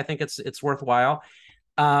college book. I think it's worthwhile.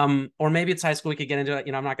 Or maybe it's high school. We could get into it.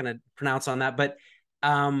 I'm not going to pronounce on that, but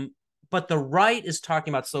the right is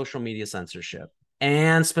talking about social media censorship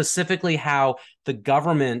and specifically how the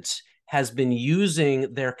government has been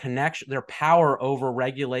using their power over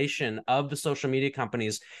regulation of the social media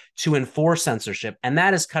companies to enforce censorship. And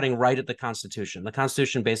that is cutting right at the Constitution. The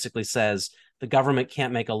Constitution basically says the government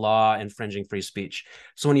can't make a law infringing free speech.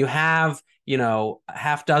 So when you have, a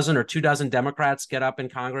half dozen or 2 dozen Democrats get up in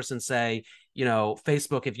Congress and say,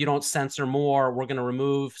 Facebook, if you don't censor more, we're going to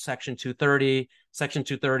remove Section 230. Section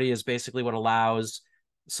 230 is basically what allows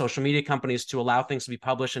social media companies to allow things to be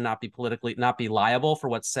published and not be liable for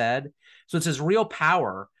what's said. So it's this real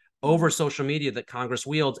power over social media that Congress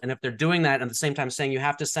wields. And if they're doing that at the same time saying you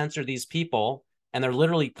have to censor these people, and they're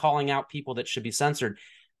literally calling out people that should be censored,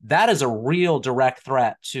 that is a real direct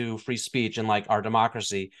threat to free speech and like our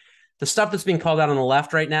democracy. The stuff that's being called out on the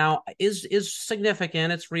left right now is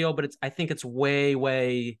significant. It's real, but I think it's way,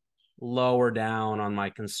 way lower down on my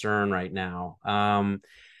concern right now. But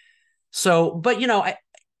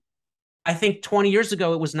I think 20 years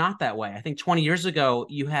ago, it was not that way. I think 20 years ago,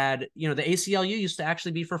 you had, the ACLU used to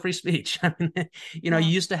actually be for free speech. I mean, you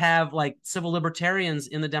used to have like civil libertarians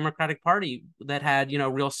in the Democratic Party that had,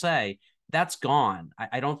 real say. That's gone.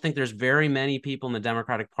 I don't think there's very many people in the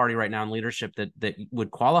Democratic Party right now in leadership that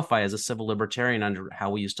would qualify as a civil libertarian under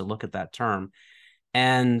how we used to look at that term.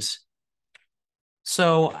 And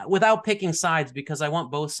so without picking sides, because I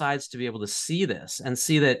want both sides to be able to see this and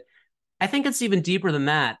see that I think it's even deeper than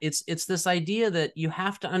that. It's this idea that you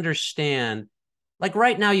have to understand, like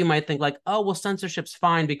right now you might think like, oh, well, censorship's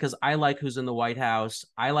fine because I like who's in the White House.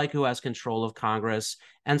 I like who has control of Congress.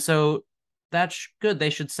 And so that's good. They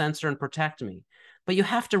should censor and protect me. But you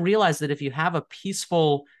have to realize that if you have a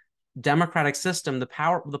peaceful democratic system, the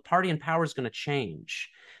party in power is going to change.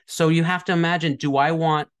 So you have to imagine, do I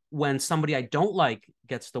want when somebody I don't like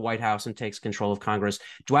gets the White House and takes control of Congress,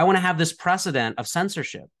 do I want to have this precedent of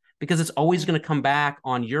censorship? Because it's always going to come back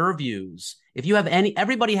on your views. If you have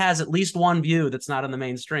everybody has at least one view that's not in the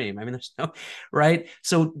mainstream. I mean, there's no, right?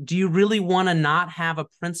 So do you really want to not have a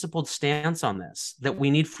principled stance on this, that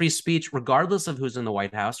we need free speech, regardless of who's in the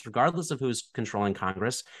White House, regardless of who's controlling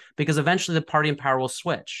Congress, because eventually the party in power will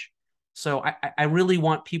switch. So I really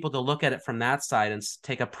want people to look at it from that side and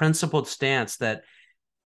take a principled stance that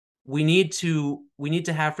we need to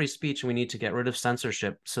have free speech and we need to get rid of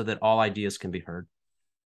censorship so that all ideas can be heard.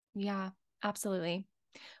 Yeah, absolutely.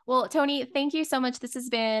 Well, Tony, thank you so much. This has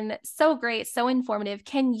been so great, so informative.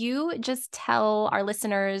 Can you just tell our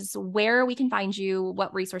listeners where we can find you,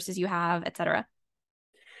 what resources you have, et cetera?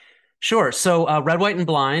 Sure. So Red, White, and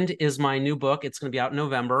Blind is my new book. It's going to be out in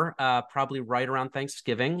November, probably right around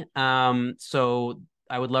Thanksgiving. So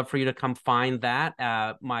I would love for you to come find that.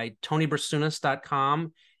 My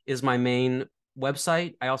TonyBrasunas.com is my main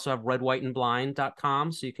website. I also have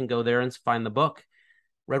redwhiteandblind.com, so you can go there and find the book.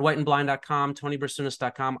 redwhiteandblind.com,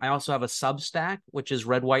 TonyBrasunas.com. I also have a Substack, which is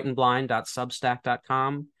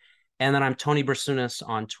redwhiteandblind.substack.com. And then I'm Tony Brasunas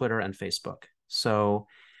on Twitter and Facebook. So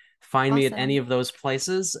find me at any of those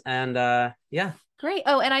places. And yeah. Great.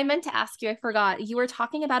 Oh, and I meant to ask you, I forgot. You were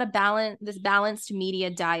talking about this balanced media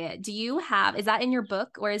diet. Is that in your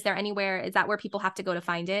book, or is that where people have to go to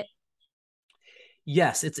find it?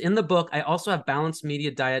 Yes, it's in the book. I also have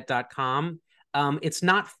balancedmediadiet.com. It's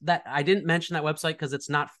not that I didn't mention that website because it's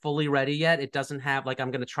not fully ready yet. It doesn't have like,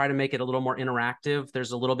 I'm going to try to make it a little more interactive.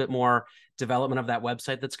 There's a little bit more development of that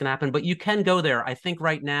website that's going to happen, but you can go there. I think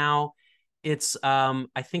right now it's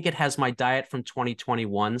I think it has my diet from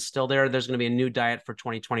 2021 still there. There's going to be a new diet for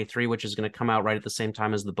 2023, which is going to come out right at the same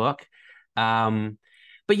time as the book.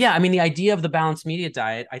 But yeah, I mean, the idea of the balanced media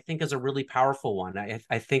diet, I think, is a really powerful one.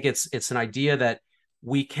 I think it's an idea that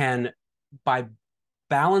we can, by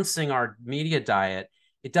balancing our media diet,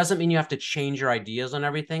 it doesn't mean you have to change your ideas on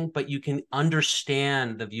everything, but you can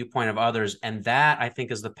understand the viewpoint of others. And that, I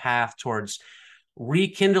think, is the path towards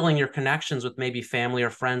rekindling your connections with maybe family or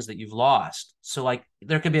friends that you've lost. So like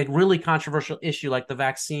there could be a really controversial issue like the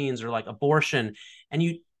vaccines or like abortion, and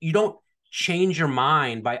you don't change your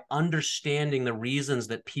mind by understanding the reasons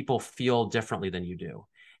that people feel differently than you do.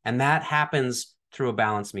 And that happens through a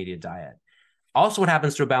balanced media diet. Also, what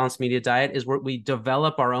happens through a balanced media diet is where we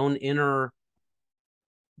develop our own inner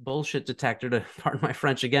bullshit detector, to pardon my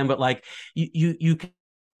French again, but like you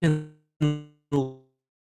can,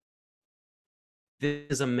 this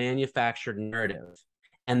is a manufactured narrative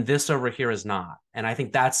and this over here is not. And I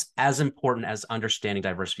think that's as important as understanding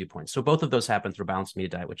diverse viewpoints. So both of those happen through balanced media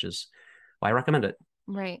diet, which is why I recommend it.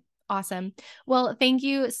 Right. Awesome. Well, thank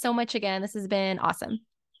you so much again. This has been awesome.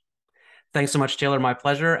 Thanks so much, Taylor. My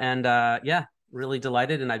pleasure. And yeah, really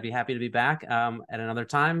delighted. And I'd be happy to be back at another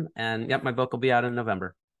time. And yep, my book will be out in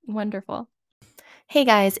November. Wonderful. Hey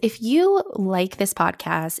guys, if you like this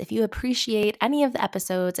podcast, if you appreciate any of the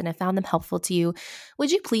episodes and have found them helpful to you,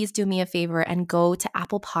 would you please do me a favor and go to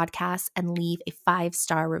Apple Podcasts and leave a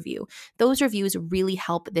 5-star review? Those reviews really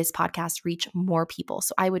help this podcast reach more people,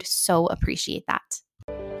 so I would so appreciate that.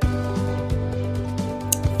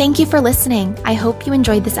 Thank you for listening. I hope you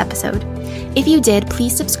enjoyed this episode. If you did,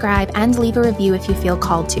 please subscribe and leave a review if you feel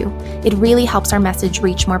called to. It really helps our message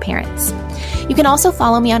reach more parents. You can also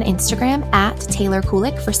follow me on Instagram at Taylor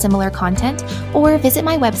Kulik for similar content, or visit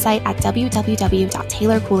my website at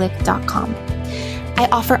www.taylorkulik.com. I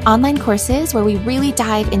offer online courses where we really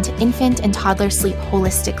dive into infant and toddler sleep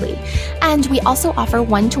holistically. And we also offer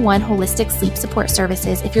one-to-one holistic sleep support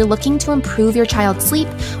services if you're looking to improve your child's sleep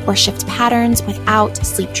or shift patterns without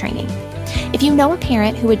sleep training. If you know a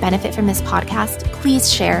parent who would benefit from this podcast,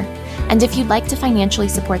 please share. And if you'd like to financially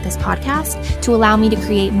support this podcast to allow me to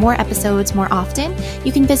create more episodes more often,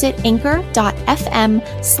 you can visit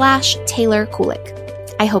anchor.fm/Taylor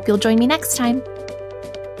Kulik. I hope you'll join me next time.